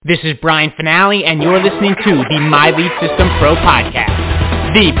This is Brian Finale, and you're listening to the My Lead System Pro podcast,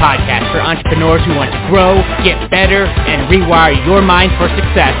 the podcast for entrepreneurs who want to grow, get better, and rewire your mind for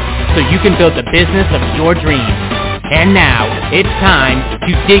success so you can build the business of your dreams. And now, it's time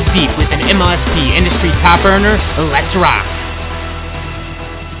to dig deep with an MLSP industry top earner. Let's rock.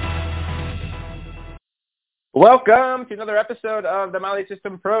 Welcome to another episode of the My Lead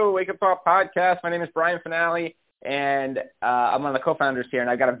System Pro Wake Up Call podcast. My name is Brian Finale, and I'm one of the co-founders here, and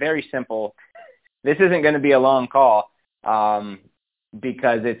I've got a very simple, this isn't going to be a long call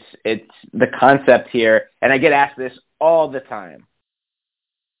because it's the concept here, and I get asked this all the time,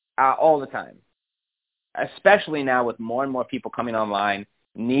 especially now with more and more people coming online,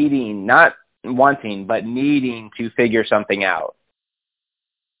 needing, not wanting, but needing to figure something out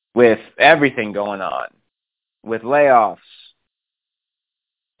with everything going on, with layoffs,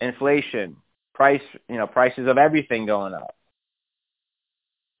 inflation, prices of everything going up,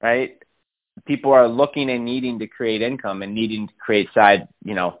 right? People are looking and needing to create income and needing to create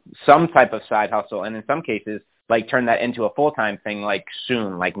some type of side hustle. And in some cases, turn that into a full-time thing,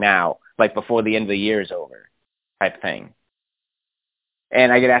 soon, now, before the end of the year is over type thing.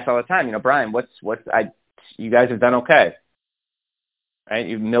 And I get asked all the time, Brian, you guys have done okay, right?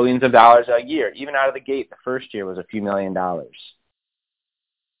 You have millions of dollars a year. Even out of the gate, the first year was a few $1 million.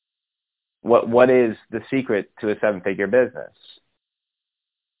 What is the secret to a seven-figure business?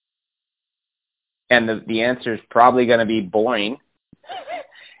 And the answer is probably going to be boring.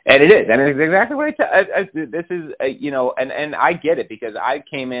 And it is. And it's exactly what this is, and I get it because I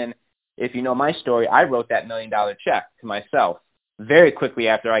came in, if you know my story, I wrote that $1 million check to myself very quickly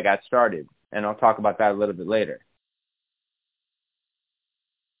after I got started. And I'll talk about that a little bit later.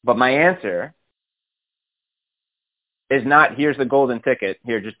 But my answer is not, here's the golden ticket,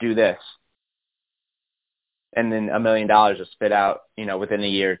 here, just do this. And then $1 million will spit out, within a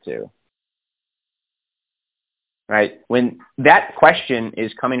year or two. Right? When that question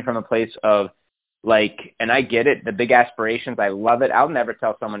is coming from a place of and I get it, the big aspirations, I love it. I'll never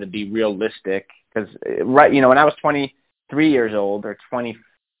tell someone to be realistic because, when I was 23 years old or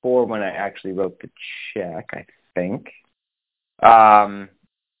 24 when I actually wrote the check, I think, it was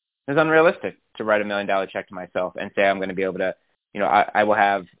unrealistic to write $1 million check to myself and say I'm going to be able to, I will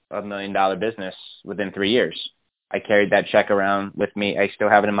have $1 million business within 3 years. I carried that check around with me. I still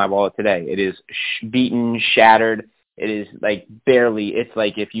have it in my wallet today. It is beaten, shattered. It is barely, it's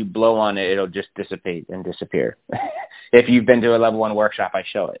if you blow on it, it'll just dissipate and disappear. If you've been to a level 1 workshop, I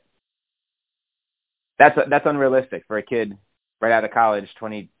show it. That's unrealistic for a kid right out of college,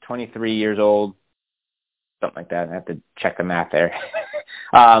 23 years old, something like that. I have to check the math there.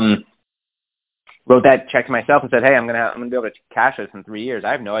 Wrote that check to myself and said, hey, I'm gonna be able to cash this in 3 years.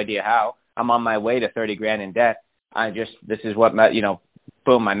 I have no idea how. I'm on my way to 30 grand in debt. This is what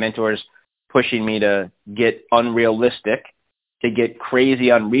boom, my mentor's pushing me to get unrealistic, to get crazy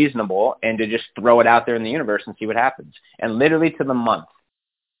unreasonable, and to just throw it out there in the universe and see what happens. And literally to the month,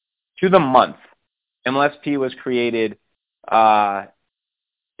 MLSP was created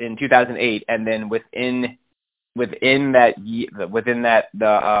in 2008, and then within that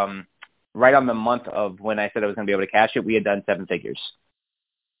right on the month of when I said I was going to be able to cash it, we had done 7 figures.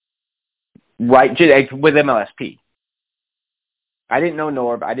 Right, with MLSP. I didn't know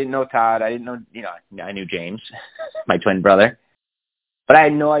Norb. I didn't know Todd. I didn't know, I knew James, my twin brother. But I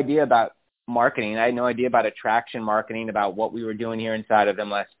had no idea about marketing. I had no idea about attraction marketing, about what we were doing here inside of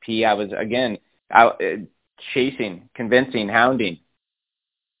MLSP. I was, again, out chasing, convincing, hounding.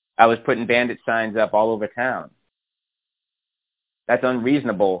 I was putting bandit signs up all over town. That's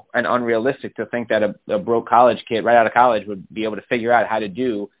unreasonable and unrealistic to think that a broke college kid right out of college would be able to figure out how to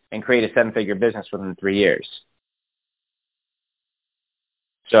do and create a 7-figure business within 3 years.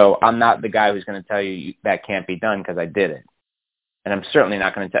 So I'm not the guy who's going to tell you that can't be done because I did it. And I'm certainly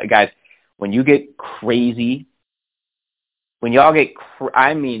not going to tell you guys, when you get crazy, when y'all get,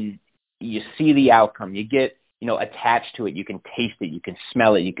 you see the outcome, you get, attached to it, you can taste it, you can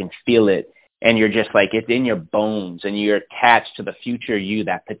smell it, you can feel it. And you're just it's in your bones, and you're attached to the future you,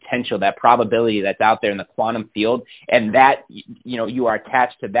 that potential, that probability that's out there in the quantum field. And that, you are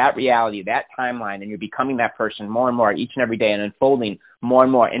attached to that reality, that timeline, and you're becoming that person more and more each and every day and unfolding more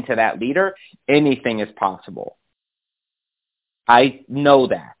and more into that leader. Anything is possible. I know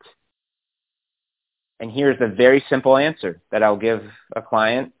that. And here's the very simple answer that I'll give a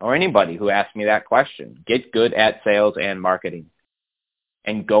client or anybody who asks me that question. Get good at sales and marketing.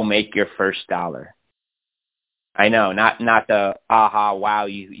 And go make your first dollar. I know, not the aha, wow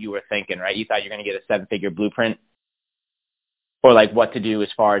you were thinking, right? You thought you're going to get a 7-figure blueprint or what to do as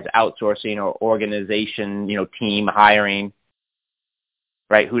far as outsourcing or organization, team hiring.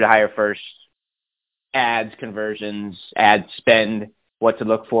 right? Who to hire first, ads, conversions, ad spend, what to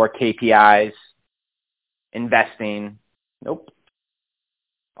look for, KPIs, investing. Nope.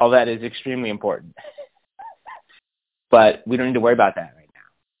 All that is extremely important. But we don't need to worry about that right now.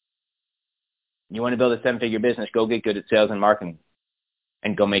 You want to build a 7-figure business, go get good at sales and marketing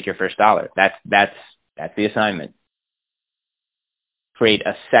and go make your first dollar. That's the assignment. Create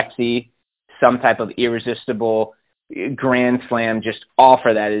a sexy, some type of irresistible grand slam just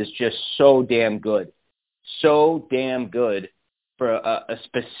offer that is just so damn good. So damn good for a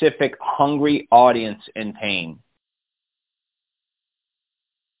specific hungry audience in pain.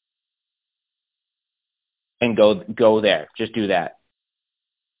 And go there. Just do that.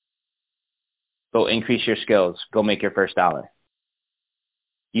 Go increase your skills. Go make your first dollar.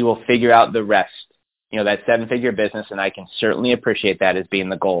 You will figure out the rest. You know, that 7-figure business, and I can certainly appreciate that as being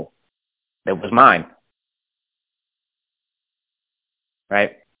the goal. That was mine.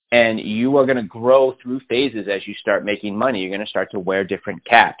 Right? And you are going to grow through phases as you start making money. You're going to start to wear different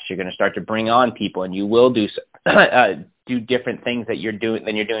caps. You're going to start to bring on people, and you will do different things than you're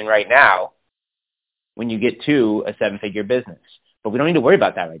doing right now when you get to a 7-figure business. But we don't need to worry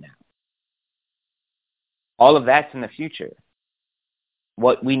about that right now. All of that's in the future.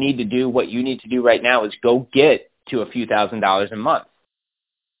 What we need to do, what you need to do right now is go get to a few $1,000s a month.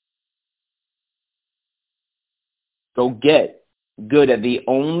 Go get good at the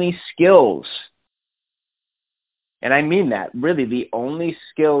only skills, and I mean that, really the only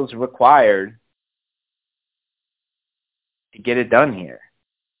skills required to get it done here.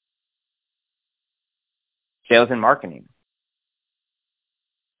 Sales and marketing.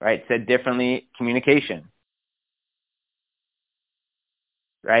 Right? Said differently, communication.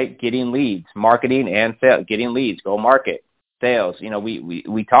 Right? Getting leads, marketing and sales. Getting leads, go market. Sales. You know,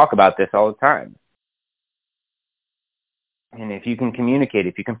 we talk about this all the time. And if you can communicate,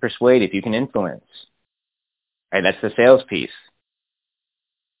 if you can persuade, if you can influence, right, that's the sales piece.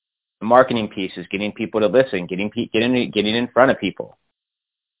 The marketing piece is getting people to listen, getting in front of people,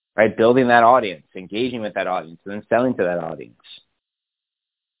 right? Building that audience, engaging with that audience, and then selling to that audience.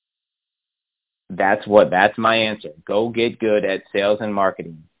 That's my answer. Go get good at sales and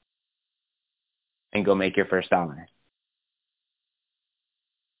marketing and go make your first dollar.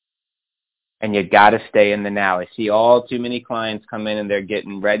 And you got to stay in the now. I see all too many clients come in and they're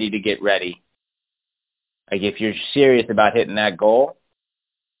getting ready to get ready. Like, if you're serious about hitting that goal,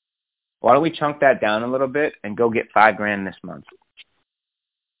 why don't we chunk that down a little bit and go get $5,000 this month?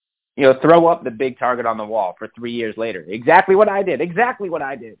 You know, throw up the big target on the wall for 3 years later. Exactly what I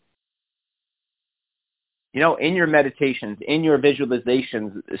did. You know, in your meditations, in your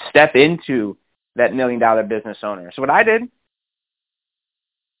visualizations, step into that $1 million business owner. So what I did.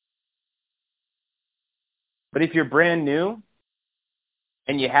 But if you're brand new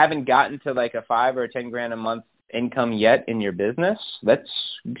and you haven't gotten to like a $5,000 or $10,000 a month income yet in your business, let's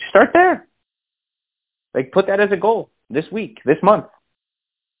start there. Like, put that as a goal this week, this month.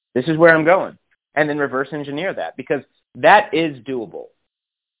 This is where I'm going. And then reverse engineer that, because that is doable.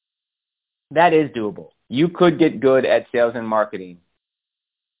 That is doable. You could get good at sales and marketing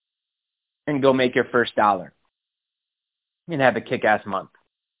and go make your first dollar and have a kick-ass month.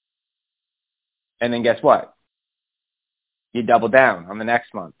 And then guess what? You double down on the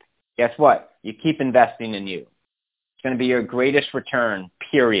next month. Guess what? You keep investing in you. It's going to be your greatest return,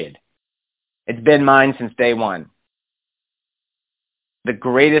 period. It's been mine since day one. The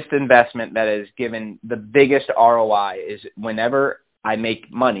greatest investment that has given the biggest ROI is whenever I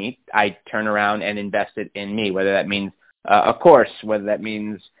make money, I turn around and invest it in me, whether that means a course, whether that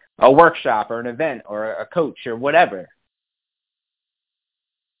means a workshop or an event or a coach or whatever.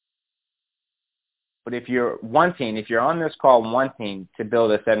 But if you're on this call wanting to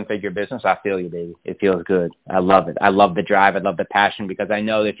build a 7-figure business, I feel you, baby. It feels good. I love it. I love the drive. I love the passion, because I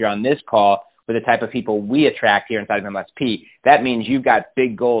know that if you're on this call with the type of people we attract here inside of MLSP, that means you've got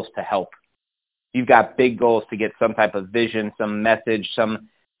big goals to help. You've got big goals to get some type of vision, some message,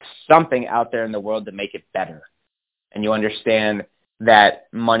 something out there in the world to make it better. And you understand that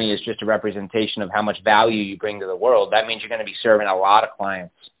money is just a representation of how much value you bring to the world. That means you're going to be serving a lot of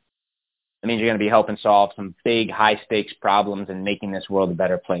clients. It means you're going to be helping solve some big, high-stakes problems and making this world a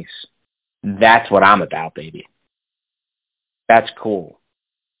better place. That's what I'm about, baby. That's cool.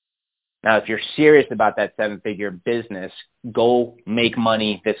 Now, if you're serious about that 7-figure business, go make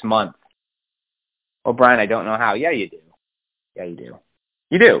money this month. Oh, Brian, I don't know how. Yeah, you do.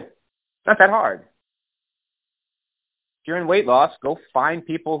 You do. It's not that hard. If you're in weight loss, go find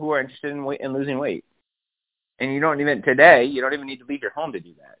people who are interested in losing weight. And you don't even need to leave your home to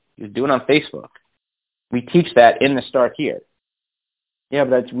do that. You do it on Facebook. We teach that in the Start Here. Yeah,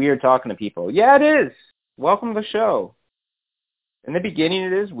 but that's weird talking to people. Yeah, it is. Welcome to the show. In the beginning,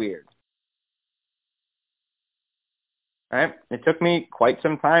 it is weird. Right? It took me quite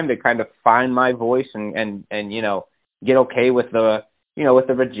some time to kind of find my voice and get okay with the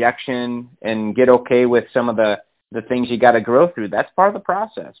rejection and get okay with some of the things you got to grow through. That's part of the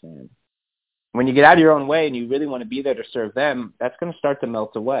process, man. When you get out of your own way and you really want to be there to serve them, that's going to start to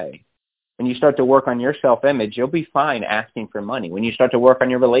melt away. When you start to work on your self-image, you'll be fine asking for money. When you start to work on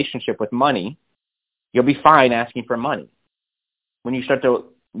your relationship with money, you'll be fine asking for money. When you start to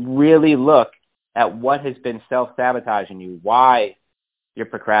really look at what has been self-sabotaging you, why you're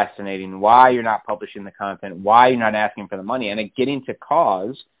procrastinating, why you're not publishing the content, why you're not asking for the money, and it getting to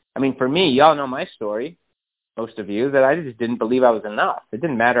cause. I mean, for me, y'all know my story, most of you, that I just didn't believe I was enough. It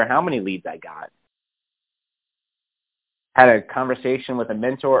didn't matter how many leads I got. Had a conversation with a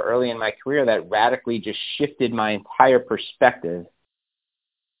mentor early in my career that radically just shifted my entire perspective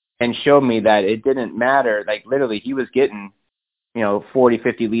and showed me that it didn't matter. Like, literally, he was getting 40,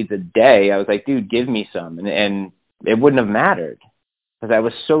 50 leads a day. I was like, dude, give me some. And it wouldn't have mattered because I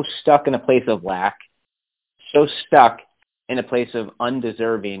was so stuck in a place of lack, so stuck in a place of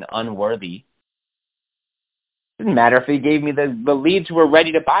undeserving, unworthy. It didn't matter if he gave me the leads who were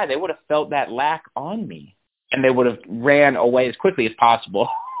ready to buy. They would have felt that lack on me, and they would have ran away as quickly as possible.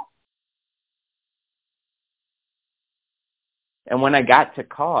 And when I got to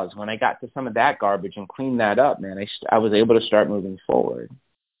cause, when I got to some of that garbage and cleaned that up, man, I was able to start moving forward.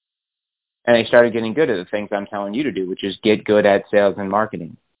 And I started getting good at the things I'm telling you to do, which is get good at sales and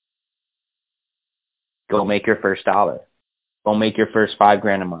marketing. Go make your first $1. Go make your first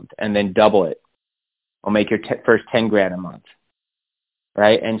 $5,000 a month and then double it. Or make your first $10,000 a month.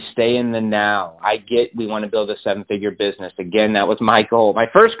 Right? And stay in the now. I get we want to build a 7-figure business. Again, that was my goal. My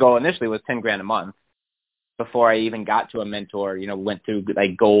first goal initially was $10,000 a month. Before I even got to a mentor, went through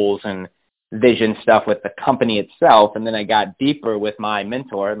like goals and vision stuff with the company itself. And then I got deeper with my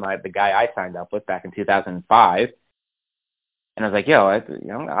mentor, the guy I signed up with back in 2005. And I was like,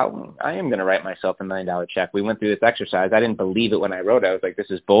 I am going to write myself $1 million check. We went through this exercise. I didn't believe it when I wrote it. I was like,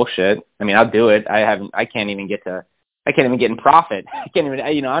 this is bullshit. I mean, I'll do it. I can't even get in profit. I don't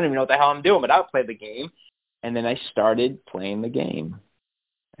even know what the hell I'm doing, but I'll play the game. And then I started playing the game.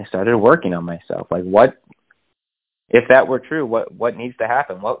 I started working on myself. Like, what, if that were true, what needs to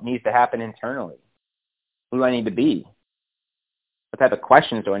happen? What needs to happen internally? Who do I need to be? What type of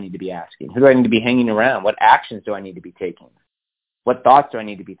questions do I need to be asking? Who do I need to be hanging around? What actions do I need to be taking? What thoughts do I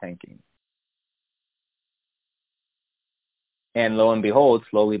need to be thinking? And lo and behold,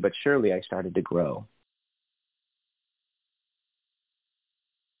 slowly but surely, I started to grow.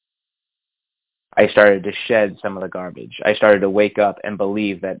 I started to shed some of the garbage. I started to wake up and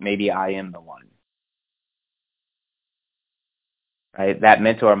believe that maybe I am the one. Right? That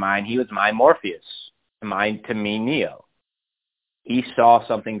mentor of mine, he was my Morpheus, to me, Neo. He saw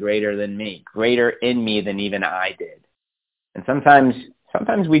something greater than me, greater in me than even I did. And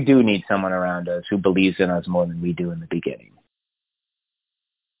sometimes we do need someone around us who believes in us more than we do in the beginning.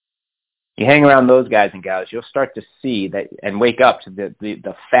 You hang around those guys and gals, you'll start to see that and wake up to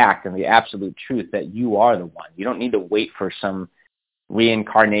the fact and the absolute truth that you are the one. You don't need to wait for some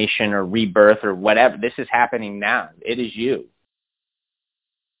reincarnation or rebirth or whatever. This is happening now. It is you.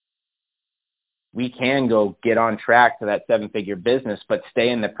 We can go get on track to that 7-figure business, but stay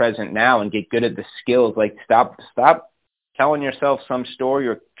in the present now and get good at the skills. Like, stop telling yourself some story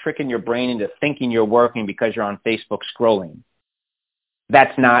or tricking your brain into thinking you're working because you're on Facebook scrolling.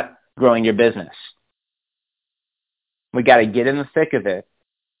 That's not growing your business. We got to get in the thick of it,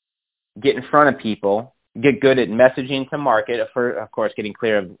 get in front of people, get good at messaging to market, of course, getting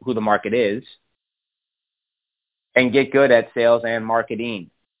clear of who the market is, and get good at sales and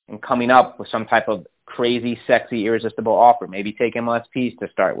marketing and coming up with some type of crazy, sexy, irresistible offer. Maybe take MLSPs to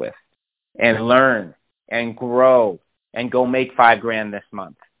start with and learn and grow and go make $5,000 this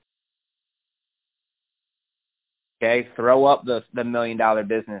month. Okay, throw up the $1 million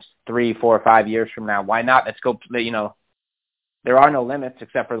business 3, 4, 5 years from now. Why not? Let's go. There are no limits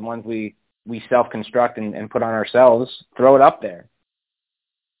except for the ones we self-construct and put on ourselves. Throw it up there.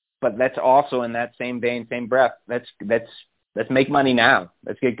 But let's also, in that same vein, same breath, let's make money now.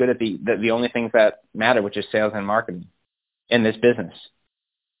 Let's get good at the only things that matter, which is sales and marketing in this business.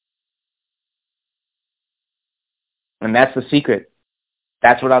 And that's the secret.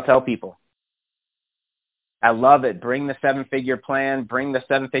 That's what I'll tell people. I love it. Bring the 7-figure plan, bring the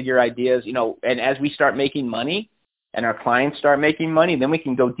 7-figure ideas, and as we start making money and our clients start making money, then we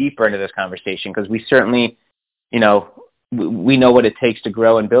can go deeper into this conversation because we certainly, we know what it takes to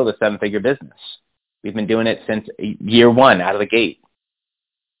grow and build a 7-figure business. We've been doing it since year one out of the gate.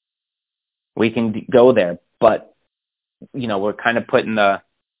 We can go there, but we're kind of putting the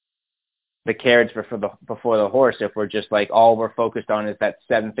carrots before the horse if we're just like all we're focused on is that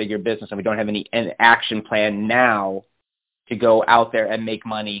 7-figure business and we don't have any action plan now to go out there and make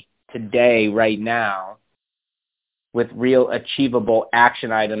money today, right now, with real achievable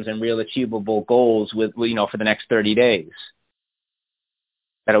action items and real achievable goals with for the next 30 days.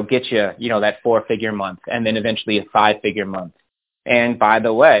 That'll get you, that 4-figure month and then eventually a 5-figure month. And by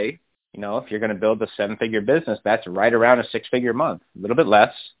the way, if you're going to build a 7-figure business, that's right around a 6-figure month, a little bit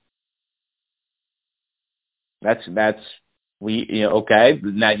less. Okay.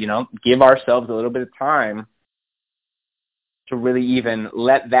 Now, give ourselves a little bit of time to really even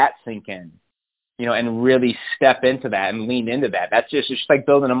let that sink in, and really step into that and lean into that. That's just like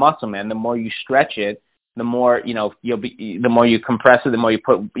building a muscle, man. The more you stretch it, the more, the more you compress it, the more you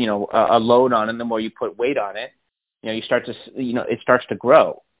put, a load on it, the more you put weight on it, you start to, it starts to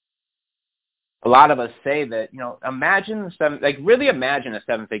grow. A lot of us say that, really imagine a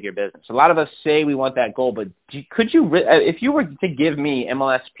 7-figure business. A lot of us say we want that goal, but could you, if you were to give me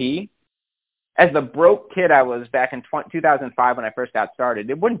MLSP, as the broke kid I was back in 2005 when I first got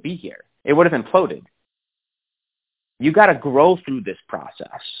started, it wouldn't be here. It would have imploded. You got to grow through this process.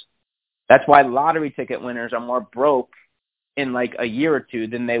 That's why lottery ticket winners are more broke in like a year or two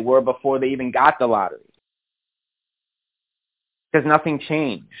than they were before they even got the lottery. Because nothing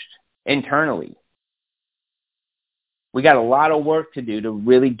changed internally. We got a lot of work to do to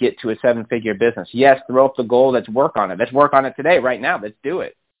really get to a 7-figure business. Yes, throw up the goal. Let's work on it. Let's work on it today, right now. Let's do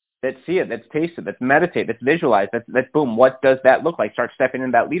it. Let's see it. Let's taste it. Let's meditate. Let's visualize. Let's boom. What does that look like? Start stepping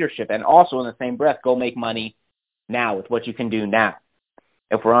into that leadership. And also in the same breath, go make money now with what you can do now.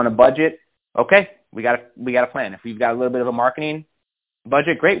 If we're on a budget, okay, we got a plan. If we've got a little bit of a marketing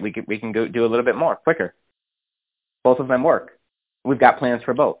budget, great. We can go do a little bit more quicker. Both of them work. We've got plans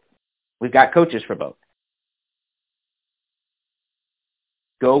for both. We've got coaches for both.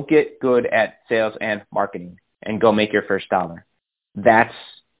 Go get good at sales and marketing and go make your first dollar. That's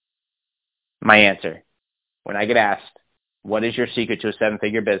my answer. When I get asked, what is your secret to a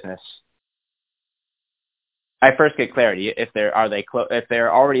 7-figure business? I first get clarity. If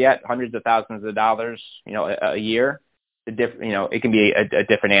they're already at hundreds of thousands of dollars, a year, it can be a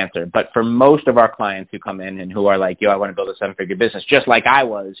different answer. But for most of our clients who come in and who are like, I want to build a 7-figure business, just like I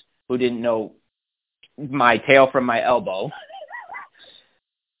was, who didn't know my tail from my elbow,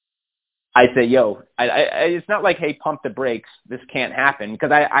 I say, it's not like, hey, pump the brakes. This can't happen.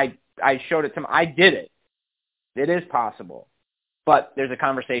 Because I showed it to them. I did it. It is possible. But there's a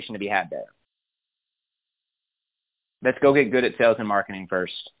conversation to be had there. Let's go get good at sales and marketing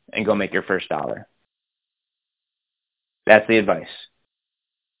first and go make your first dollar. That's the advice.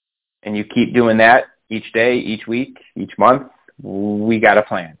 And you keep doing that each day, each week, each month. We got a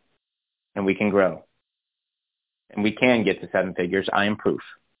plan. And we can grow. And we can get to 7 figures. I am proof.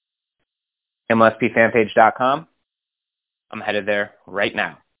 MLSPfanpage.com. I'm headed there right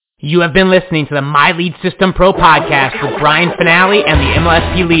now. You have been listening to the My Lead System Pro podcast with Brian Finale and the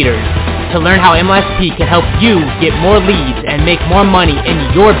MLSP leaders. To learn how MLSP can help you get more leads and make more money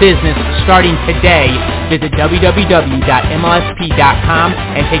in your business starting today, visit www.mlsp.com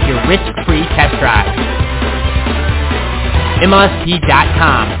and take your risk-free test drive.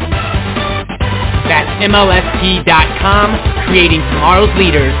 MLSP.com. That's MLSP.com, creating tomorrow's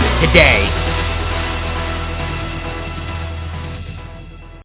leaders today.